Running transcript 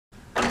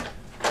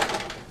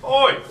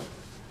Oi!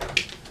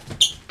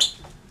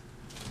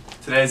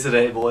 Today's the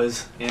day,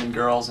 boys and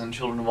girls and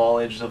children of all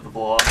ages of the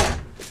vlog.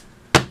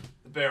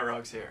 The Bear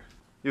Rug's here.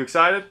 You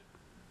excited?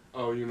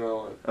 Oh, you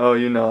know it. Oh,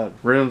 you know it.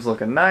 Room's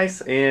looking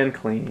nice and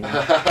clean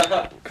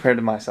compared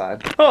to my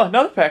side. Oh,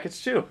 another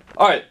package too.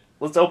 All right,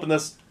 let's open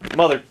this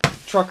mother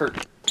trucker.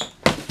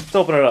 Let's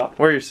open it up.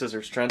 Where are your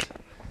scissors, Trent?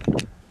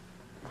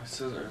 My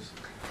scissors.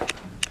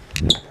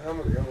 How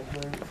many go?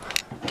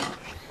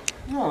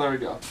 Oh, there we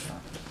go.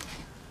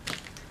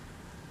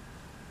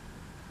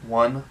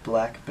 One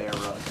black bear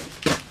rug.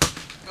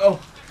 Oh.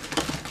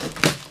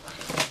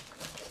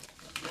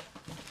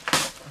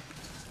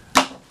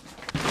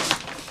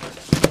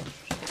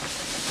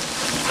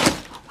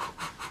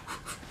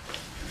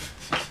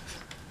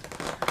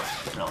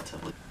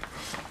 Relatively.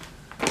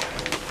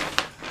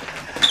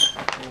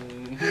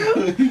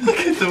 Look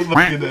at the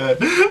fucking head.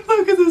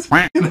 Look at this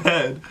fucking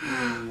head.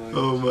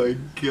 Oh my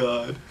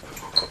god.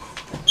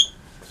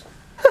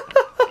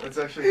 It's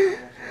actually.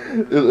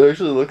 It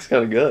actually looks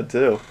kind of good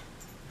too.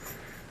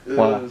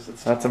 Wow,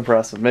 that's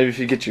impressive. Maybe if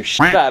you get your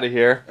shit out of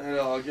here. I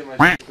know, I'll get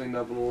my shit cleaned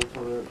up and we'll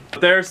put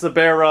it. There's the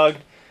bear rug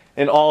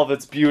in all of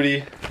its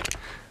beauty.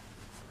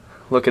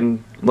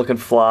 Looking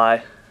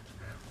fly,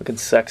 looking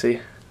sexy.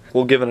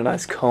 We'll give it a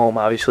nice comb.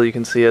 Obviously, you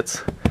can see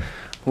it's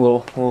a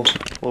little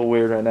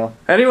weird right now.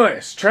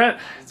 Anyways, Trent,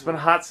 it's been a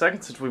hot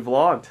second since we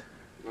vlogged.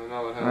 I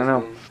know it has. I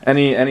know.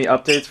 Any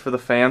updates for the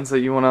fans that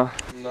you wanna?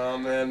 Nah,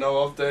 man, no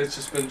updates.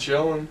 Just been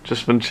chilling.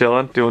 Just been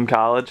chilling, doing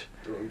college.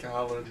 Doing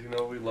college, you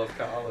know we love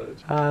college.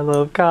 I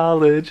love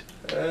college.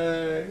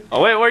 Hey.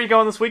 Oh wait, where are you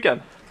going this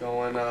weekend?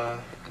 Going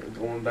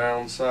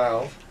down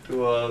south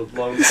to a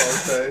Lone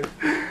Star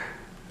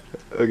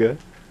Okay.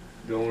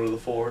 Going to the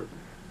fort.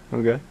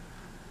 Okay.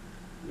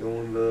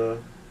 Going to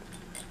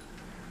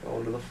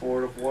the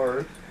Fort of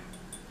Worth.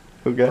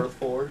 Okay. Worth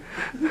Fort.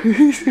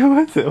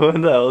 What the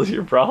hell is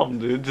your problem,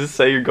 dude? Just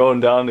say you're going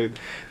down to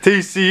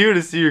TCU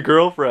to see your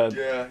girlfriend.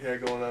 Yeah,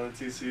 going down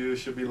to TCU.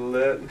 Should be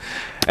lit.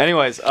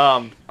 Anyways,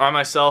 I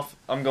myself,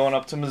 I'm going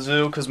up to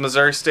Mizzou because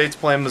Missouri State's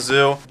playing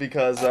Mizzou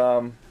because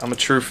I'm a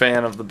true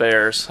fan of the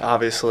Bears,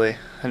 obviously.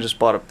 I just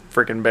bought a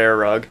freaking bear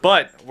rug.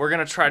 But we're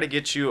going to try to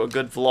get you a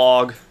good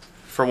vlog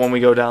for when we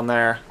go down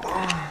there.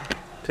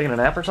 Taking a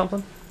nap or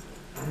something?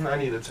 I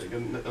need to take a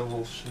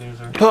little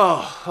snoozer.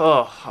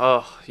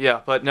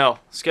 Yeah, but no.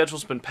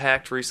 Schedule's been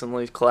packed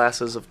recently.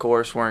 Classes, of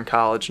course. We're in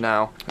college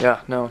now.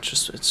 Yeah, no,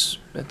 it's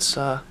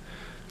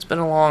been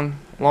a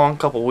long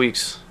couple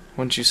weeks,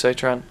 wouldn't you say,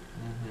 Trent?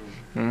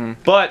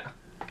 But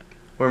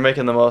we're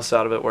making the most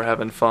out of it. We're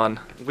having fun.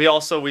 We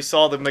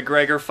saw the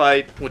McGregor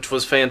fight, which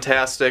was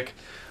fantastic.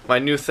 My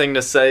new thing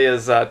to say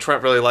is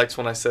Trent really likes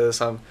when I say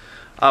this. I'm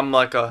a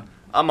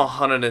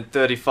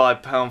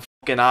 135-pound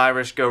fucking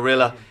Irish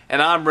gorilla,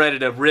 and I'm ready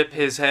to rip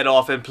his head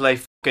off and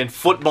play fucking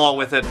football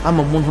with it. I'm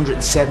a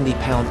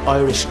 170-pound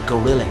Irish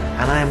gorilla,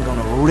 and I am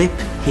gonna rip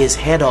his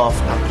head off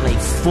and play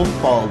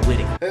football with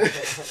him.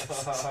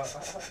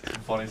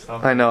 Funny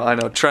stuff. I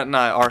know. Trent and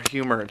I, our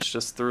humor, it's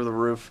just through the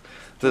roof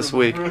this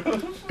week.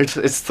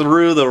 It's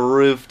through the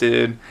roof,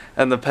 dude.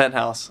 And the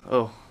penthouse.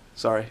 Oh,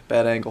 sorry,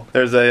 bad angle.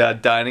 There's a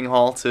dining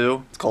hall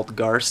too. It's called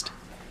Garst.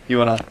 You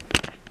wanna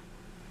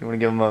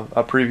give him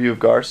a preview of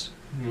Garst?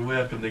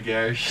 Welcome to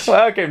Garst.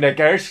 Welcome to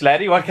Garst,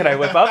 laddie. What can I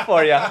whip up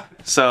for you?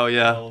 So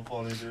yeah,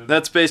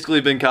 that's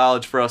basically been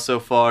college for us so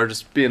far,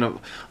 just being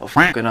a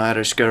fucking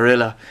Irish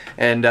gorilla.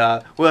 And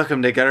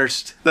welcome to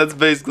Garst. That's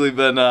basically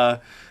been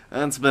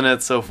that's been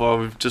it so far.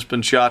 We've just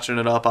been chotching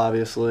it up,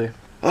 obviously.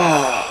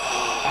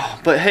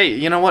 Oh, but hey,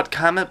 you know what?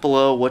 Comment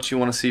below what you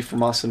want to see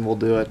from us, and we'll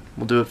do it.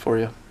 We'll do it for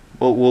you.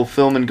 We'll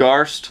film in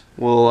Garst.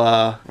 We'll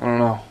I don't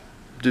know.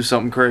 Do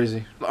something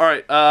crazy.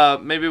 Alright,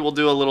 maybe we'll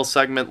do a little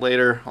segment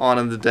later on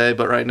in the day,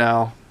 but right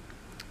now,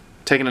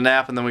 taking a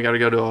nap, and then we gotta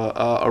go to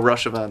a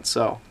rush event,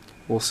 so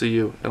we'll see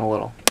you in a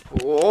little.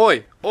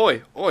 Oi!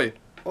 Oi! Oi!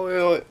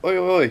 Oi! Oi! Oi!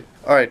 Oi!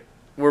 Alright,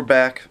 we're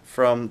back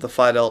from the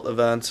Phi Delta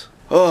event.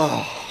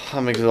 Oh,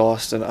 I'm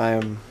exhausted. I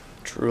am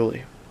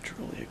truly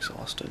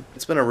exhausted.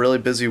 It's been a really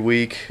busy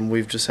week.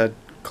 We've just had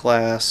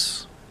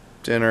class,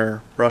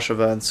 dinner, rush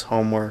events,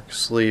 homework,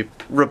 sleep,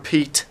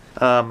 repeat.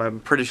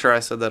 I'm pretty sure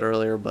I said that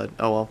earlier, but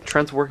oh well.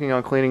 Trent's working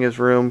on cleaning his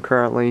room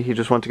currently. He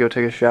just went to go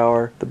take a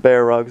shower. The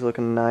bear rug's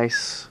looking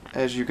nice,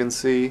 as you can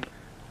see.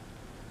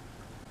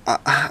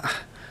 I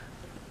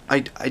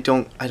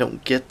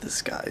don't get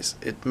this, guys.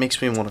 It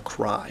makes me want to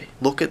cry.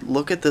 Look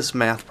at this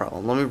math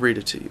problem. Let me read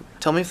it to you.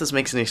 Tell me if this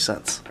makes any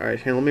sense. All right,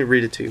 here, let me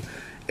read it to you.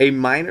 A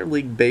minor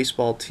league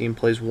baseball team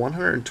plays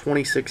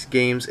 126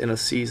 games in a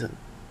season.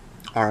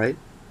 All right,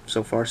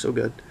 so far so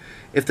good.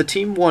 If the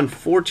team won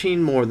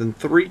 14 more than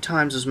 3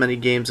 times as many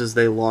games as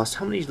they lost,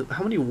 how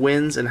many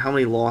wins and how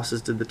many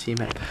losses did the team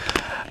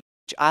have?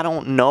 I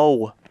don't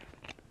know.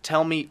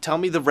 Tell me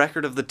the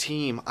record of the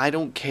team. I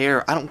don't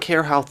care. I don't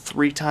care how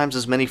 3 times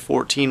as many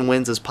 14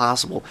 wins as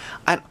possible.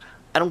 I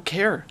don't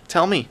care.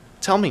 Tell me.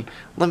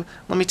 Let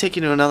me take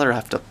you to another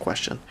effed up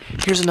question.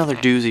 Here's another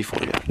doozy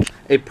for you.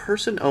 A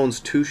person owns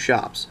 2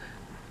 shops.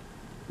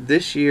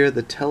 This year,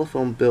 the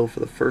telephone bill for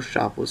the first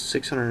shop was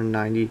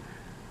 $699.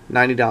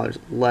 $90,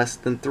 less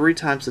than 3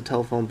 times the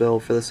telephone bill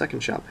for the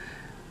second shop.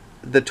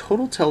 The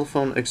total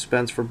telephone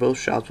expense for both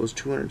shops was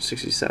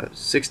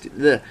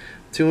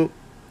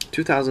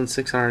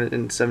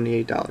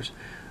 $2,678.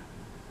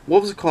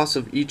 What was the cost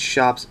of each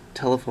shop's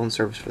telephone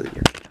service for the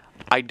year?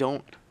 I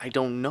don't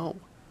know.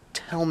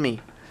 Tell me.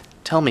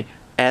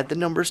 Add the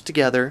numbers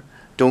together.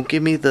 Don't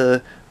give me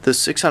the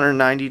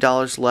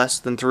 $690 less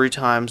than 3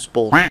 times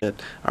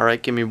bullshit.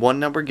 Alright, give me one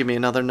number, give me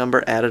another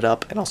number, add it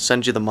up, and I'll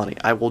send you the money.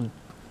 I will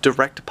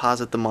direct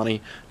deposit the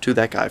money to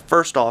that guy.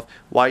 First off,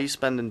 why are you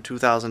spending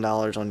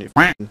 $2,000 on your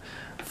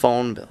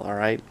phone bill,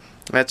 alright?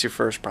 That's your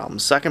first problem.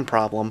 Second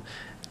problem,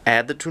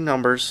 add the 2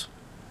 numbers,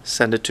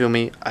 send it to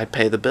me, I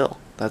pay the bill.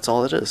 That's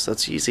all it is.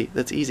 That's easy.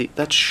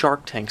 That's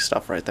Shark Tank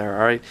stuff right there,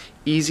 alright?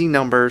 Easy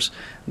numbers.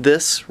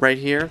 This right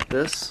here,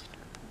 this,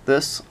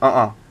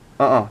 no.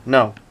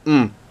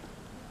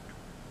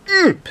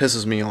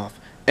 Pisses me off.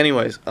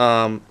 Anyways,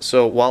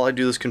 so while I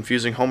do this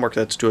confusing homework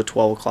that's due at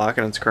 12 o'clock,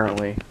 and it's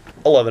currently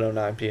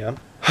 11:09 p.m.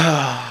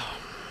 Why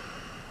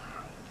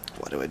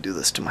do I do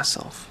this to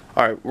myself?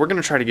 Alright, we're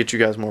going to try to get you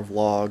guys more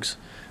vlogs.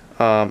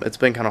 It's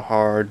been kind of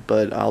hard,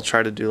 but I'll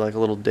try to do like a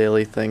little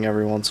daily thing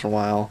every once in a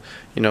while.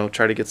 You know,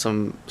 try to get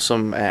some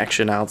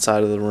action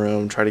outside of the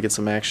room, try to get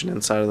some action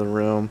inside of the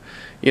room.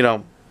 You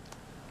know,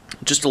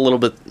 just a little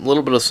bit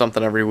of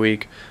something every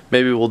week.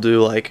 Maybe we'll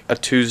do like a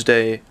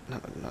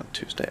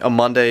a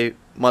Monday,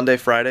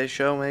 Friday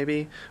show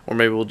maybe, or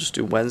maybe we'll just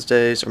do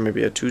Wednesdays, or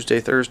maybe a Tuesday,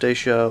 Thursday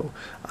show.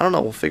 I don't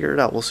know. We'll figure it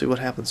out. We'll see what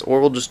happens, or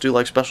we'll just do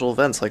like special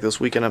events like this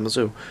weekend at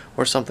Mizzou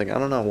or something. I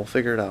don't know. We'll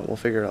figure it out. We'll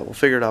figure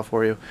it out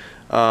for you.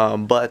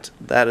 But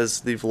that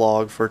is the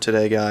vlog for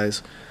today,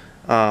 guys.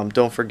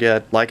 Don't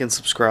forget, like and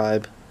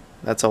subscribe.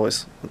 That's a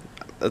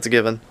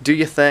given. Do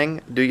your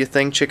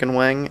thing, chicken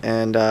wing,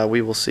 and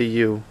we will see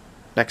you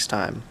next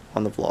time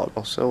on the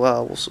vlog. So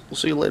we'll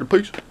see you later.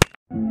 Peace.